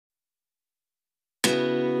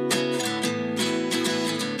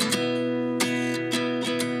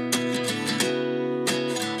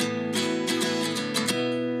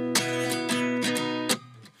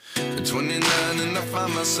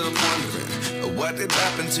myself wondering what did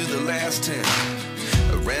happen to the last 10.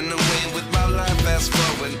 I ran away with my life, fast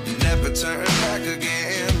forward, never turn back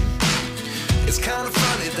again. It's kind of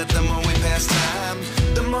funny that the more we pass time,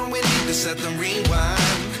 the more we need to set them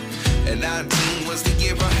rewind. And 19 was the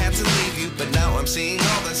year I had to leave you, but now I'm seeing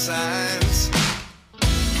all the signs.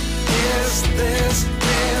 Is this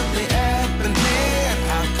really happening?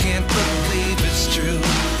 I can't believe it's true.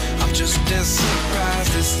 I'm just as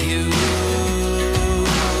surprised as you.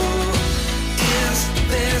 Is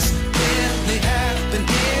this really happening?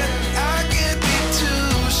 I can't be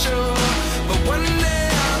too sure, but one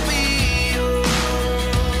day I'll be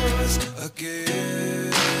yours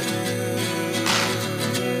again.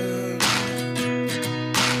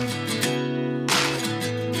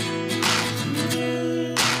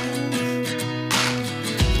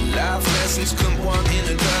 Life lessons come one in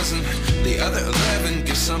a dozen. The other 11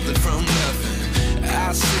 get something from nothing.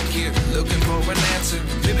 I sit here looking for an answer.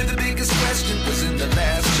 Maybe the biggest question was in the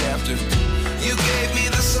last chapter. You gave me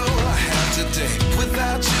the soul I have today.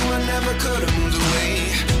 Without you I never could have moved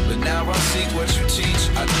away. But now I seek what you teach.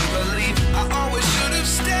 I do believe I always should have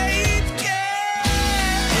stayed.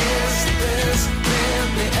 Yeah. Is this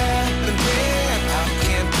really happening? I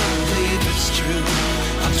can't believe it's true.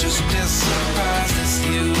 I'm just as surprised as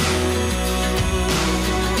you.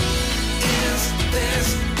 Is this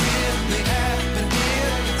really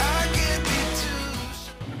happening? I can't be too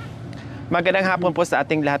sure. Magandang hapon po sa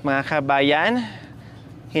ating lahat mga kabayan.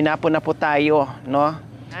 Hinapon na po tayo, no?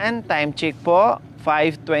 And time check po,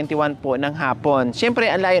 5:21 po ng hapon. Siyempre,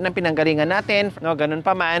 ang layo ng pinanggalingan natin. No, ganun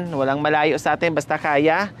pa man, walang malayo sa atin. Basta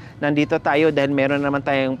kaya, nandito tayo dahil meron naman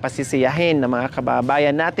tayong pasisiyahin ng mga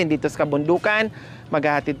kababayan natin dito sa kabundukan.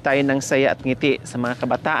 Maghahatid tayo ng saya at ngiti sa mga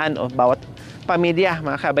kabataan o bawat pamilya,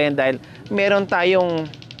 mga kabayan. Dahil meron tayong,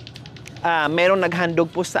 merong naghandog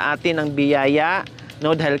po sa atin ng biyaya.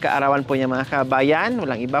 No, dahil kaarawan po niya mga kabayan.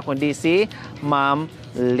 Walang iba kundi si Ma'am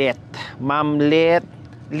Lhet. Ma'am Lhet,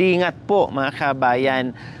 lingat po mga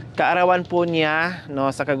kabayan. Kaarawan po niya, no,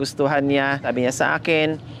 sa kagustuhan niya. Sabi niya sa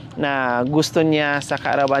akin na gusto niya sa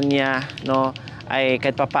kaarawan niya, no, ay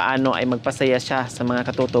kahit papaano ay magpasaya siya sa mga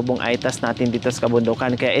katutubong aitas natin dito sa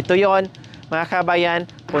kabundukan. Kaya ito yon mga kabayan,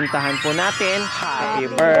 puntahan po natin. Happy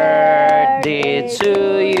birthday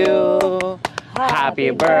to you. Happy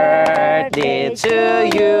birthday to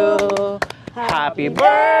you. Happy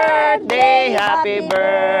birthday, happy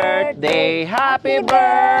birthday, happy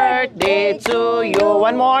birthday to you.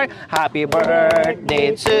 One more. Happy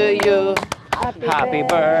birthday to you. Happy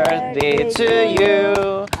birthday to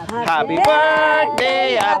you. Happy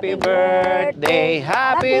birthday, happy birthday,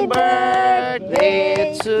 happy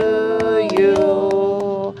birthday to you.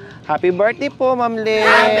 Happy birthday po, Ma'am Lhet.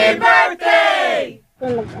 Happy birthday!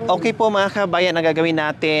 Okay po mga kabayan, ang gagawin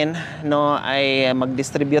natin, no, ay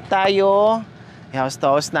mag-distribute tayo. I-house to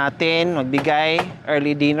house natin, magbigay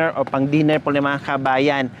early dinner o pang dinner po ng mga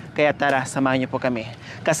kabayan. Kaya tara, samahan niyo po kami.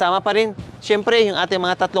 Kasama pa rin, syempre, yung ating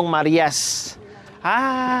mga tatlong Marias.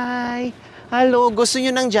 Hi! Hello, gusto niyo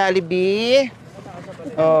ng Jollibee?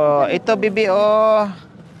 Oh, ito bibi, oh.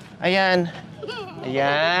 Ayan.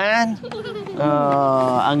 Ayan.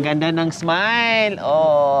 Oh, ang ganda ng smile.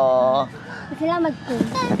 Oh. Salamat po.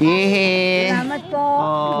 Ihe. Salamat po.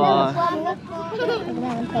 Oh. Salamat po.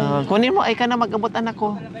 Kunin mo, ay ka na mag-abot anak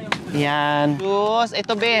ko. Yan. Diyos,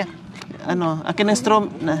 ito be. Ano, akin ng straw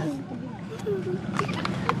na.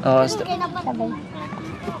 Oh,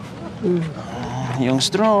 yung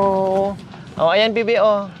straw. Oh, ayan bibi,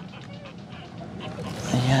 oh.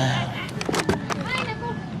 Ayan.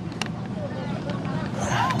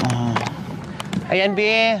 Ayan,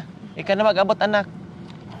 bi. Ikaw na mag-abot, anak.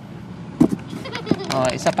 Oh,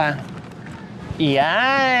 isa pa.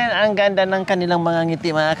 Iyan. Ang ganda ng kanilang mga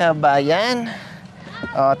ngiti, mga kabayan.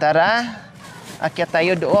 Oh, tara. Akyat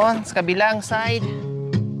tayo doon sa kabilang side.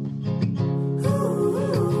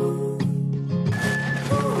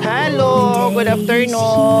 Hello. Good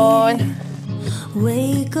afternoon.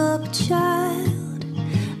 Wake up, child.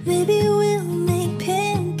 Maybe we'll make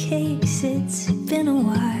pancakes. It's been a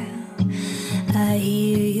while. I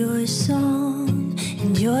hear your song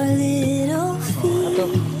and your little feet.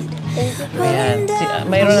 Ayan.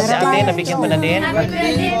 Mayroon na si ate. Nabigyan ko na din. Happy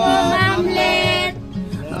birthday po, Ma'am Lhet.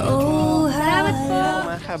 Oh, Salamat po.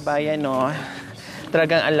 Mga kabayan, no,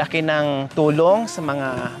 talagang ang laki ng tulong sa mga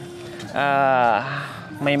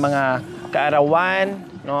may mga kaarawan,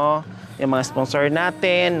 no, yung mga sponsor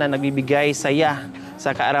natin na nagbibigay saya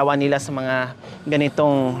sa kaarawan nila sa mga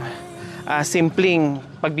ganitong simpleng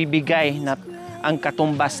pagbibigay na ang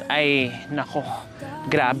katumbas ay nako,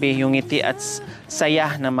 grabe yung ngiti at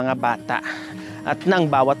saya ng mga bata. at ng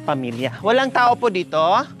bawat pamilya. Walang tao po dito?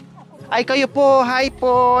 Ay, kayo po. Hi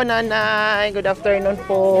po, nanay. Good afternoon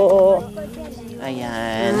po.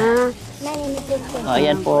 Ayan. Oh,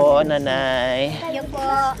 ayan po, nanay. Kayo po.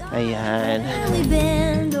 Ayan. Belly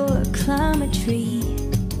band or climb a tree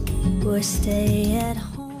or stay at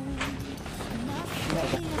home.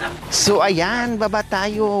 So, ayan, baba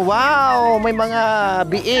tayo. Wow, may mga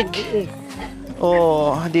biig.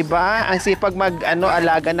 Oh, 'di ba? Ang sipag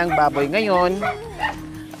alaga ng baboy ngayon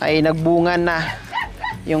ay nagbunga na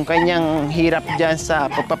yung kanyang hirap diyan sa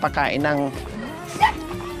pagpapakain ng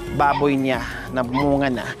baboy niya. Nabumunga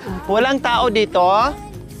na. Walang tao dito?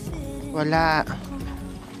 Wala.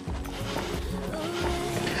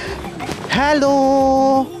 Hello.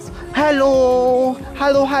 Hello.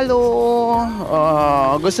 Hello, hello.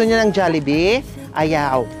 Oh, gusto niyo ng Jollibee?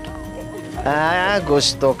 Ayaw.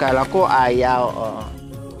 Gusto. Kala ko ayaw. Oh.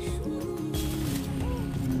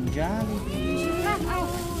 Jollibee.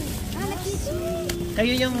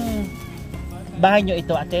 Kayo yung bahay nyo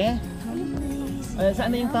ito, ate?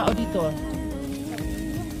 Saan na yung tao dito?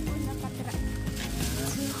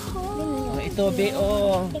 Ito, be.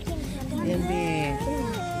 Oh. Yan, be. Oh.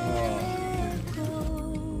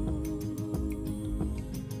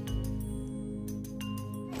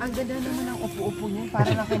 Ang ganda naman ng upo-upo niyo. Para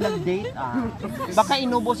lang kayo nag-date, Baka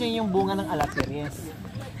inubos niyo yung bunga ng alapiris.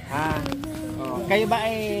 Oh. Kayo ba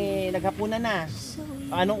ay naghapunan na?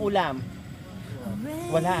 Anong ulam?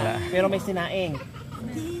 Wala. Pero may sinaing.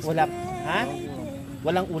 Wala. Ha?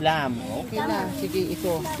 Walang ulam. Okay na. Sige,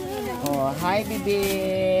 ito. Oh, hi, bebe.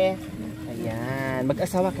 Ayan.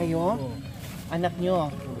 Mag-asawa kayo? Anak nyo?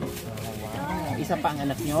 Wow. Isa pa ang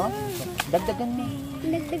anak nyo? Dagdagan mo.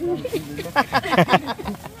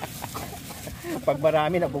 Pag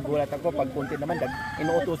marami, nagugulat ako. Pag kunti naman,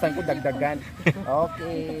 inuutusan ko dagdagan.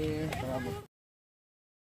 Okay.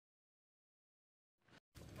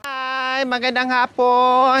 Hi, magandang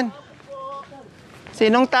hapon.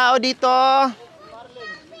 Sinong tao dito?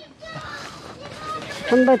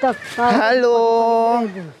 Hello.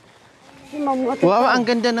 Wow, ang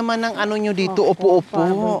ganda naman ng ano nyo dito.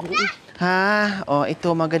 Upo-upo. Ha? Oh,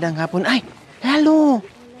 ito, magandang hapon. Ay, hello.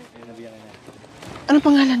 Anong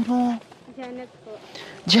pangalan mo? Janet po.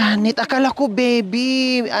 Janet, akala ko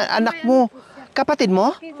baby. Anak mo. Kapatid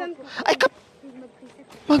mo? Ay,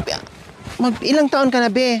 ilang taon ka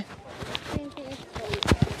na, be? 28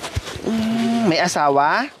 po. May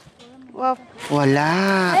asawa? Wala.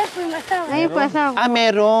 Ay, po asawa.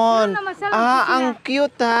 Meron. Ang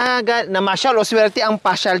cute ha. Namasyal o swerte ang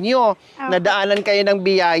pasyal nyo. Nadaanan kayo ng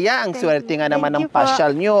biyaya. Ang swerte nga naman ng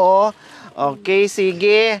pasyal nyo. Okay,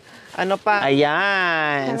 sige. Ano pa?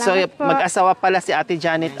 Ayan. So, mag-asawa pala si Ate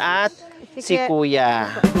Janet at si Kuya.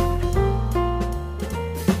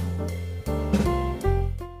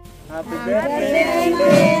 Happy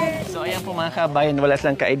birthday! So ayan po mga kabayan, wala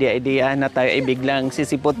silang ka-idea-idea na tayo ay biglang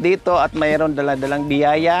sisipot dito at mayroon dala-dalang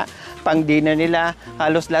biyaya pang dinner nila.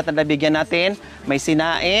 Halos lahat na nabigyan natin, may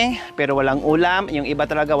sinaing pero walang ulam. Yung iba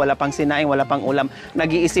talaga wala pang sinaing, wala pang ulam.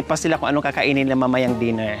 Nag-iisip pa sila kung anong kakainin nila mamayang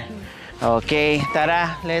dinner. Okay,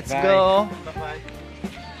 tara, let's go.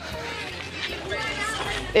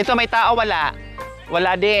 Ito may tao, wala.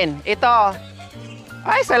 Wala din. Ito.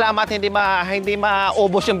 Ay, salamat, hindi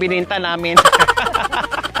maubos yung bininta namin.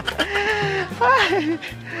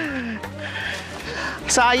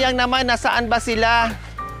 Sayang naman, nasaan ba sila?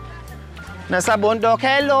 Nasa bundok.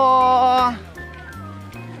 Hello!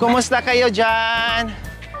 Kumusta kayo dyan?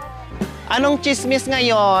 Anong chismis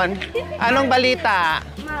ngayon? Anong balita?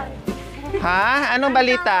 Ha? Anong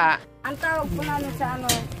balita? Ang tawag po namin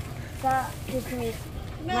sa chismis,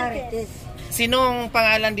 Marites. Sinong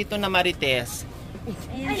pangalan dito na Marites?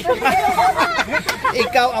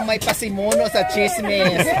 Ikaw ang may pasimuno sa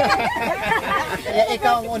chismis.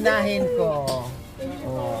 Ikaw ang unahin ko.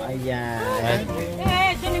 Oh, ayan.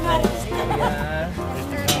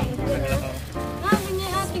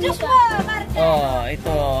 Oh,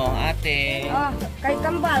 ito, ate. Kay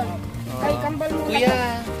Kambal. Kay Kambal mo.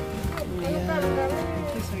 Kuya.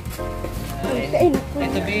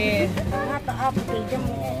 Ito, be. Nataap, kaya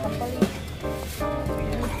mo. Kambal.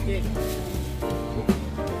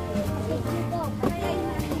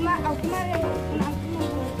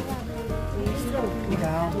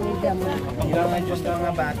 Ikaw nga Diyos ka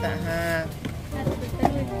nga bata, ha?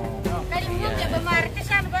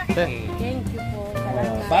 Thank you po.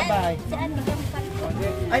 Bye-bye.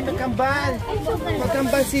 Ay, magkambal.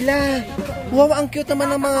 Magkambal sila. Wow, ang cute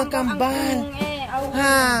naman ng mga kambal.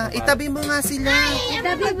 Ha, itabi mo nga sila.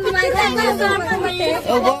 Itabi mo nga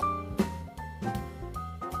Oh,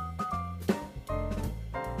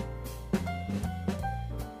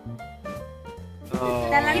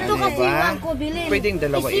 ba? Wang ko bilin. Pwedeng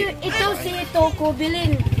dalawa Ito si Toko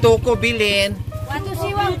bilin. Toko bilin. Ito si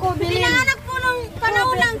Wang ko bilin. Pinanganak po nung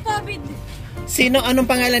panahon ng COVID. Sino? Anong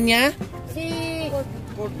pangalan niya? Si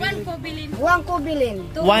Juan ko bilin. Wang ko bilin.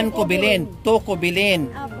 Juan Cobilin. Toko bilin.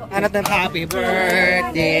 Anak ng happy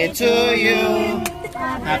birthday to you.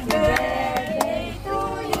 Happy birthday to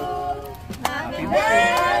you. Happy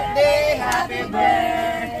birthday, happy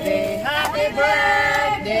birthday, happy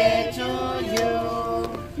birthday to you.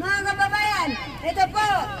 Mga kababayan, ito po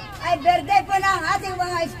ay birthday po ng ating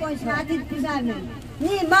mga sponsor na atin po sa amin.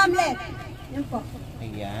 Ni Ma'am Lhet. Yan po.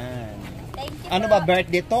 Ayan. Ano ba,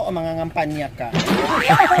 birthday to o mga ngampanya ka?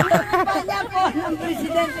 Kampanya po ng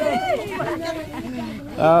presidente.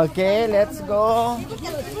 Okay, let's go.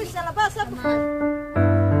 Sa labas. Tatlo kayo.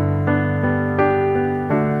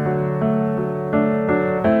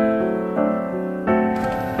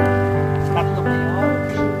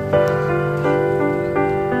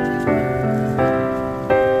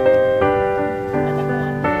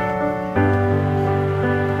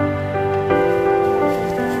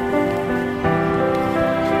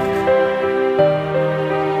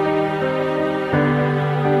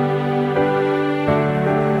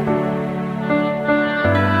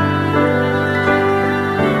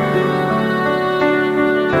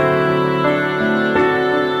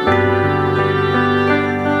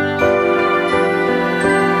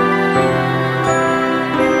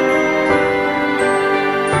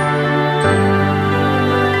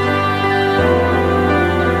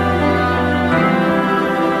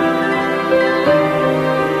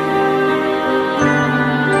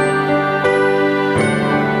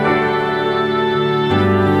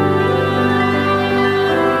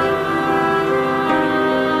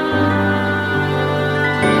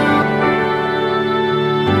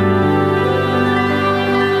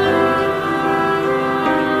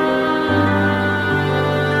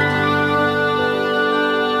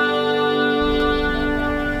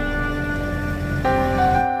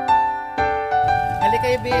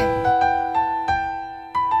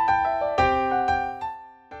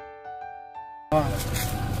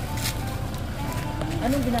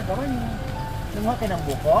 Anong ginagawa niyo? Lumuha kayo ng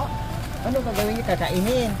buko? Anong gagawin niyo?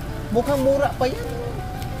 Kakainin? Mukhang mura pa yan.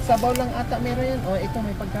 Sabaw lang ata meron yan. O, ito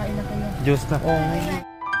may pagkain na kayo. Diyos na. O, may...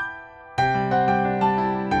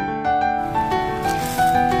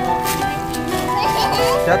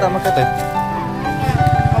 Siya, tama ka tayo.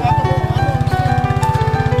 Hawakan mo, ano?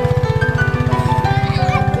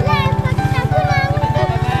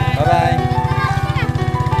 Bye-bye.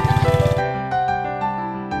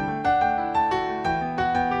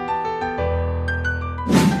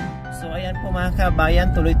 So ayan po mga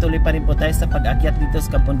kabayan, tuloy-tuloy pa rin po tayo sa pag-akyat dito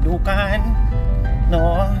sa kabundukan.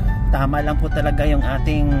 No, tama lang po talaga yung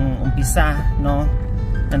ating umpisa, no,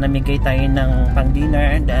 na namigay tayo ng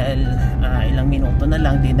pang-dinner dahil ilang minuto na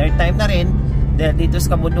lang, dinner time na rin. Dahil dito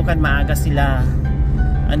sa kabundukan maaga sila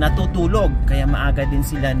natutulog, kaya maaga din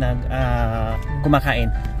sila kumakain.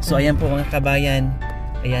 So ayan po mga kabayan,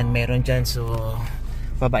 ayan meron dyan, so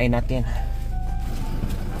babain natin.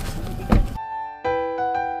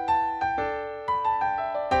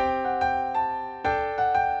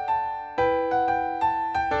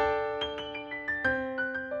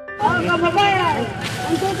 Mga kababayan,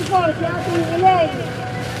 andito po si ating Elaine.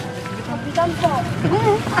 Kapitan po.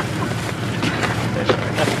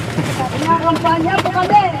 Pinakampanya po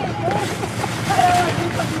kami.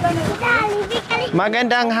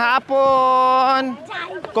 Magandang hapon!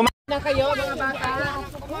 Kumain na kayo mga bata?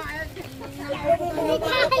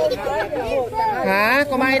 Ha?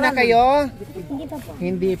 Kumain na kayo?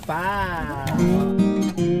 Hindi pa.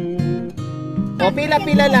 O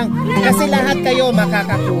pila-pila lang kasi lahat kayo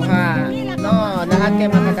makakakuha. No, lahat kayo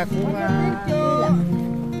makakakuha.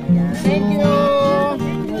 Thank you.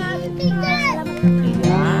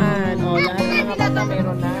 Ayan. O, lahat ng mga bata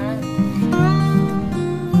meron na.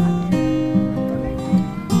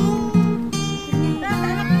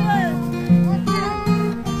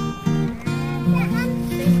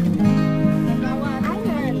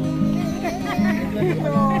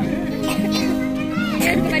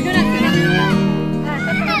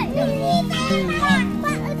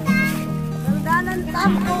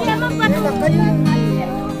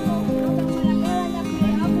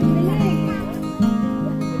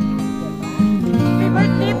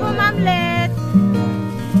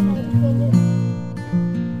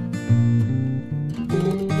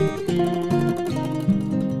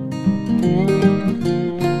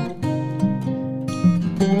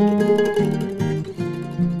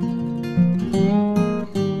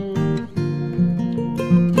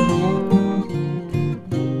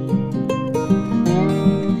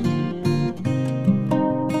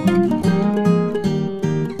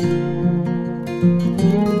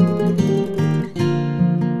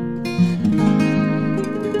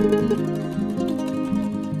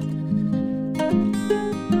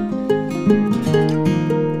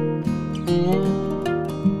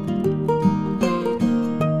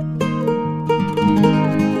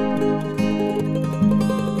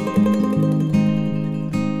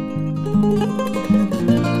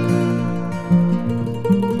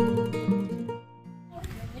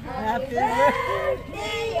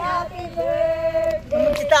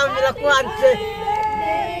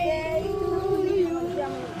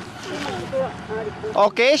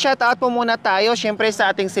 Okay, shout out po muna tayo syempre sa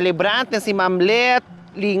ating celebrant na si Ma'am Lhet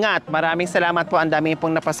Lingat. Maraming salamat po, ang dami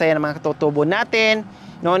pong napasaya ng mga katutubo natin,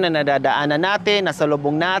 no, na nadadaanan natin, nasa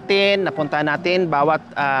lubong natin, napunta natin bawat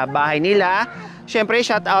bahay nila. Syempre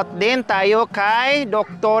shout out din tayo kay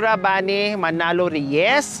Dr. Bani Manalo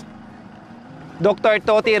Reyes, Dr.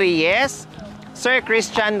 Toti Reyes, Sir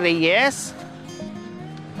Christian Reyes,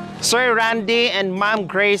 Sir Randy and Ma'am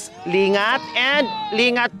Grace Lingat, and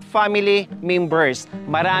Lingat family members.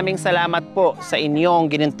 Maraming salamat po sa inyong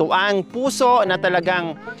ginintuang puso na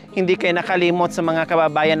talagang hindi kayo nakalimot sa mga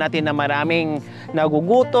kababayan natin na maraming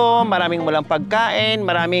nagugutom, maraming walang pagkain,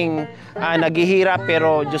 maraming naghihirap.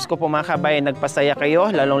 Pero Diyos ko po mga kabayan, nagpasaya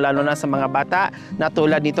kayo, lalong-lalo na sa mga bata na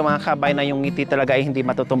tulad nito mga kabayan na yung ngiti talaga ay hindi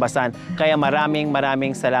matutumbasan. Kaya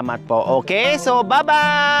maraming salamat po. Okay, so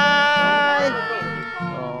bye-bye!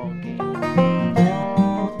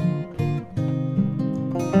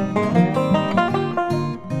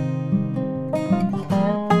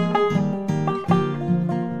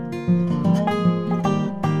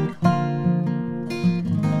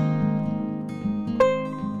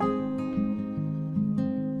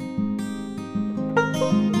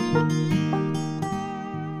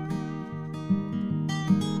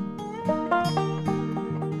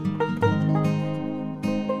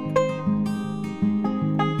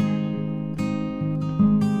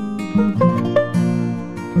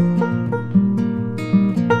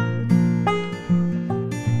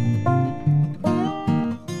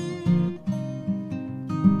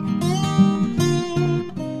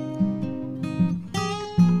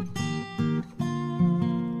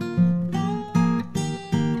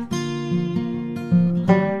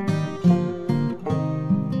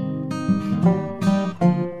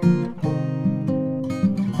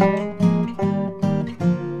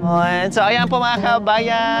 So ayan po mga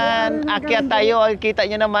kabayan, akyat tayo, kita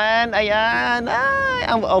nyo naman, ayan, ay,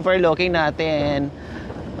 ang overlooking natin.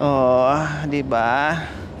 Oh, di ba?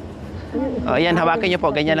 Oh, ayan, hawakan nyo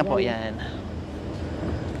po, ganyan lang po, yan.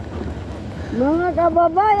 Mga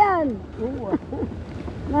kababayan,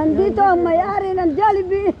 nandito ang may-ari ng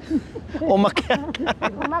Jollibee. Umakyat.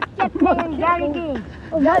 Umakyat na yung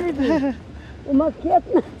Jollibee. Umakyat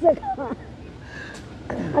na saka.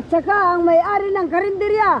 At saka ang may-ari ng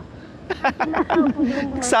karinderya.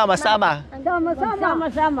 Sama-sama.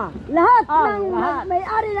 Sama-sama. Lahat ng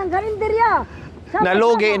may-ari ng karinderya.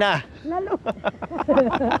 Nalugi na.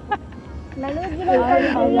 Nalugi ng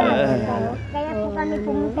karinderya. Kaya po kami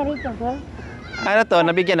pumunta rito. Ano to?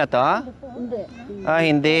 Nabigyan na to? Hindi. Ah,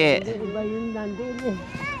 hindi.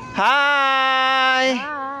 Hi!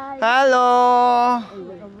 Hello!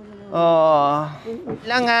 Oh,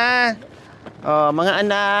 lang oh, mga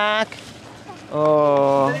anak.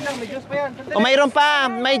 Oh. Oh, mayroon pa.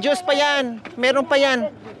 May juice pa yan. Meron pa yan.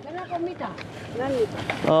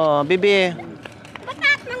 Oh, bibi.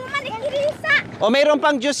 Oh, mayroon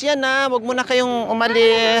pang juice yan na. Huwag mo na kayong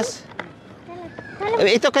umalis.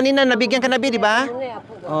 Ito kanina nabigyan ka na, di ba?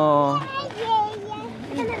 Oh.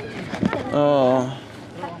 Oh.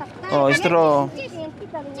 Oh, straw.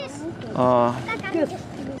 Oh.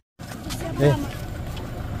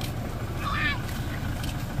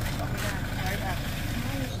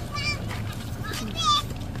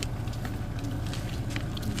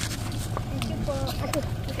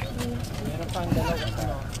 Meron pang dalawa.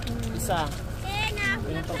 Isa.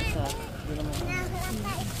 Meron pang isa.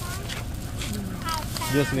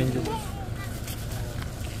 Diyos, men Diyos.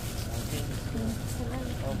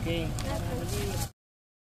 Okay.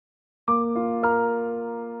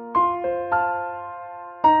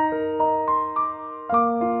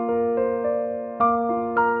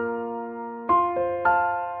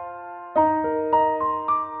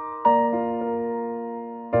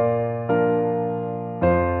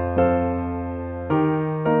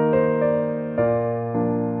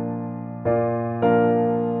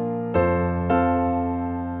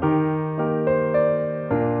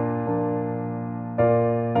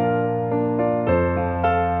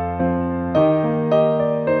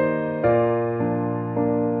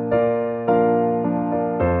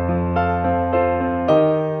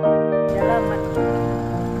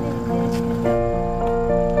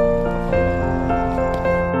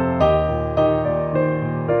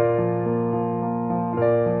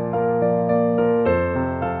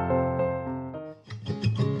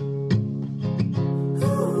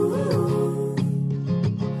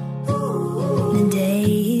 The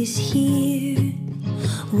day is here.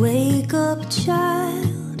 Wake up,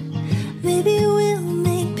 child. Maybe we'll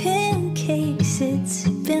make pancakes. It's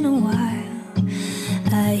been a while.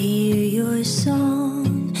 I hear your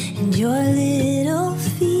song your little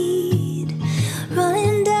feet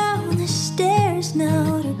running down the stairs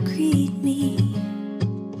now to greet me.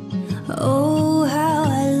 Oh, how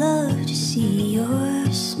I love to see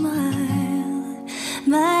your smile,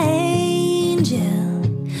 my angel,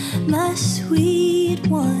 my sweet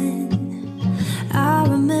one. I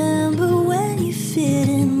remember when you fit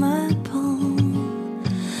in my palm,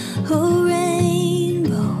 a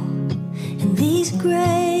rainbow in these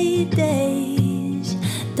gray days.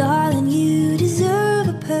 Darling, you deserve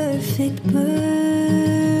a perfect birthday.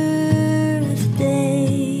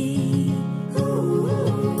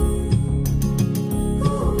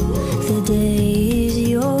 The day is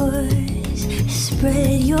yours,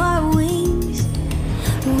 spread your wings.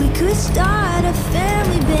 We could start a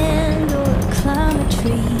family band or climb a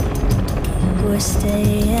tree or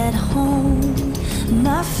stay at home.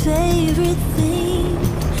 My favorite thing,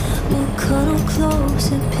 we'll cuddle close,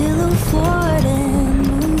 a pillow fort and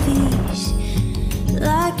movies.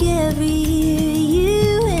 Like every year,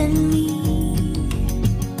 you and me.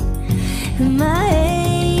 My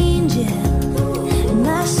angel,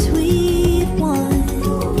 my sweet one.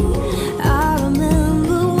 I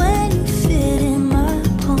remember when you fit in my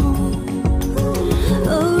palm,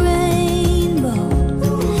 a rainbow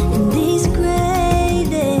in these gray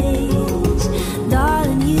days.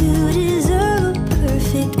 Darling, you deserve a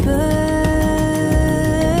perfect birthday.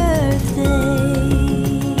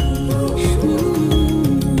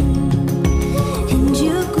 And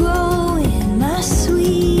you're growing, my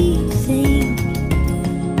sweet thing.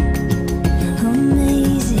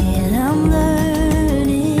 Amazing, I'm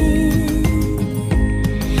learning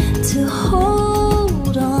to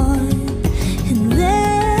hold on and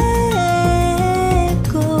let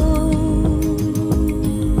go.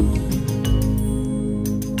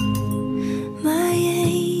 My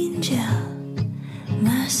angel,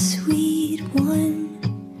 my sweet one.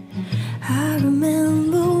 I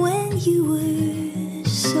remember when you were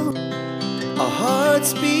so. Our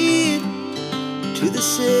hearts beat to the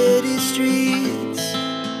city streets.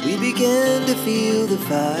 We began to feel the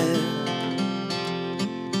fire.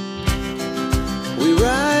 We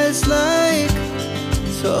rise like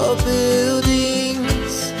tall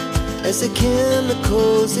buildings as the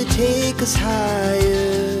chemicals, they take us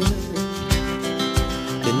higher.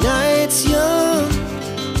 The night's young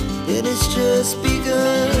and it's just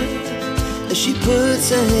begun as she puts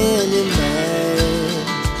her hand in mine.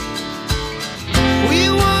 We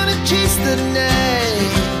wanna chase the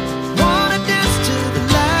night, wanna dance to the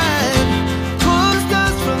light, pull the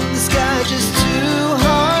stars from the sky, just two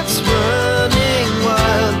hearts running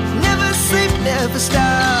wild. Never sleep, never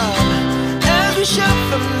stop, as we shout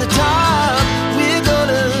from the top.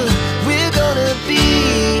 We're gonna be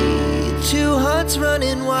two hearts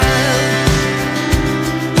running wild.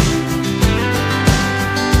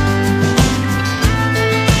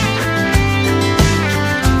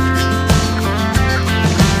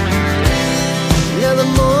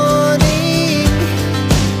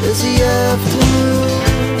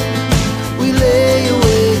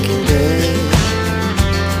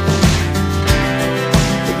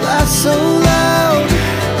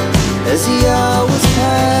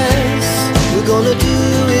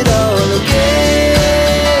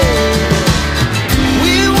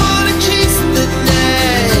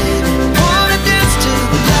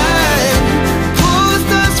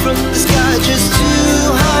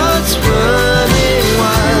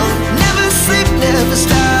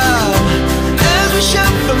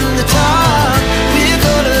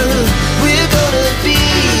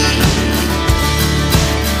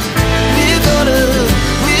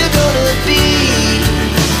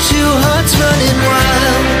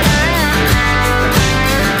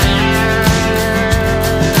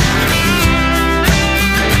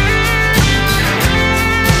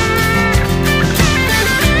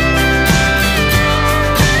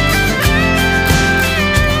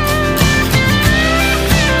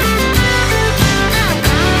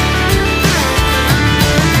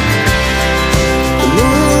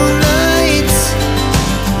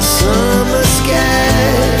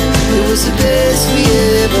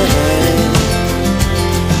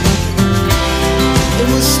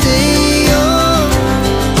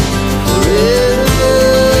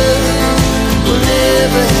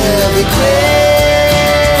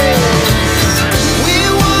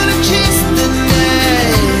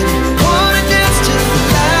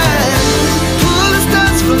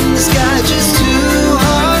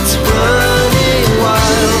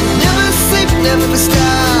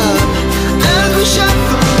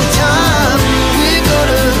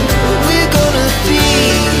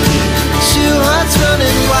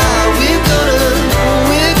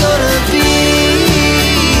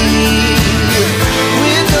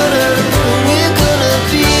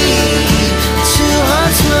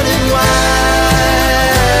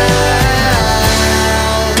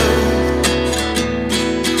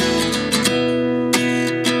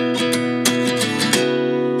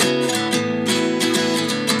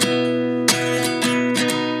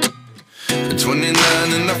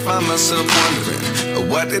 myself wondering,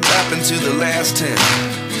 what did happen to the last 10?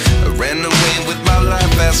 I ran away with my life,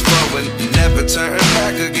 fast forward, never turn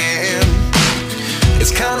back again. It's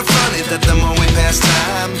kind of funny that the more we pass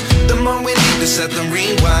time, the more we need to set them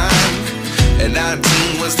rewind. And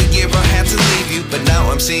 19 was the year I had to leave you, but now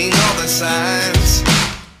I'm seeing all the signs.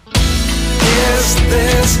 Is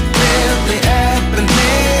this really happening?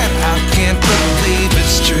 I can't believe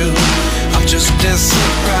it's true. I'm just as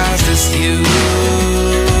surprised as you.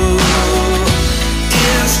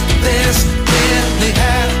 Is this really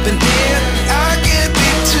happening? I can't be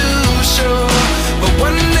too sure, but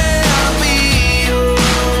one day I'll be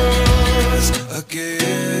yours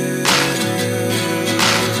again.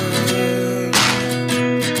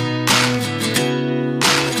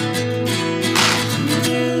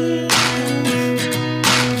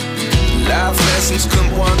 Life lessons come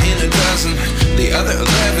one in a dozen. The other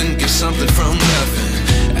 11 get something from nothing.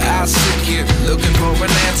 I sit here looking for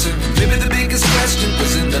an answer. Maybe the biggest question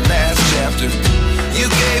was in the last chapter. You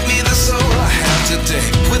gave me the soul I have today.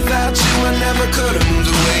 Without you I never could have moved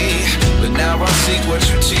away. But now I see what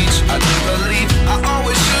you teach. I do believe I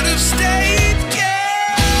always should have stayed.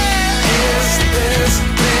 Yeah. Is this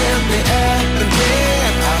really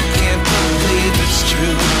happening? I can't believe it's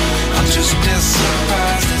true. I'm just as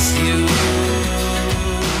surprised as you.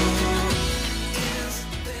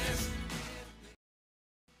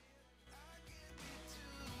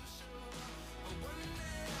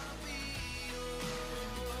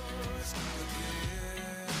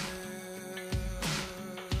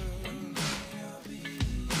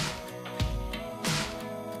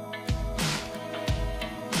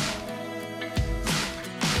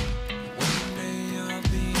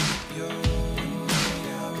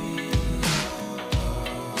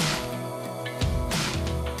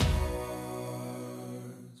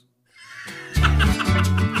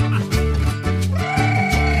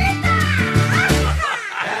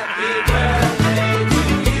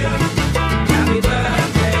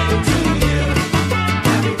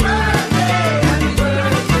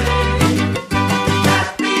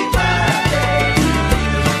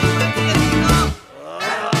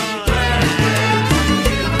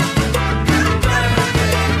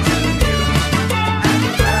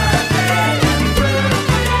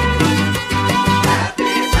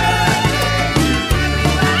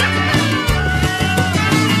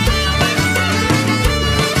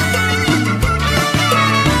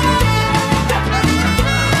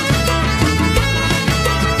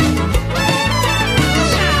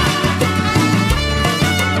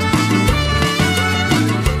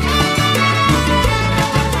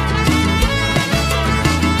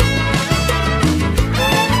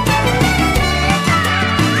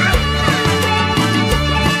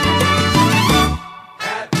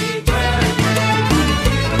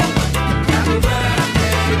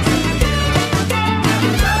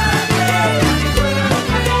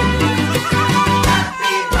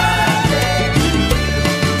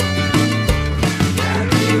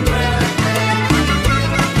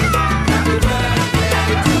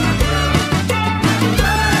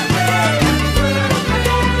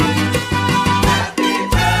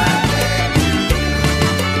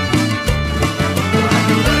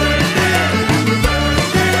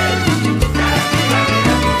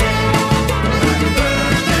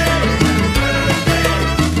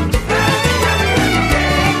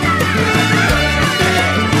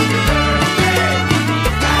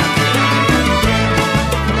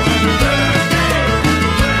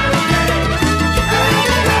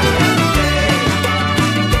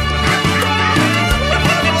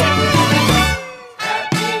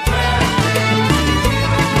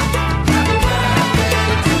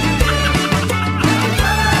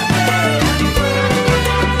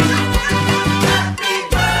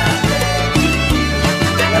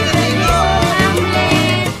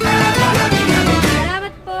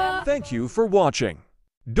 Thank you for watching.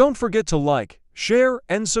 Don't forget to like, share,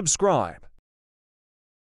 and subscribe.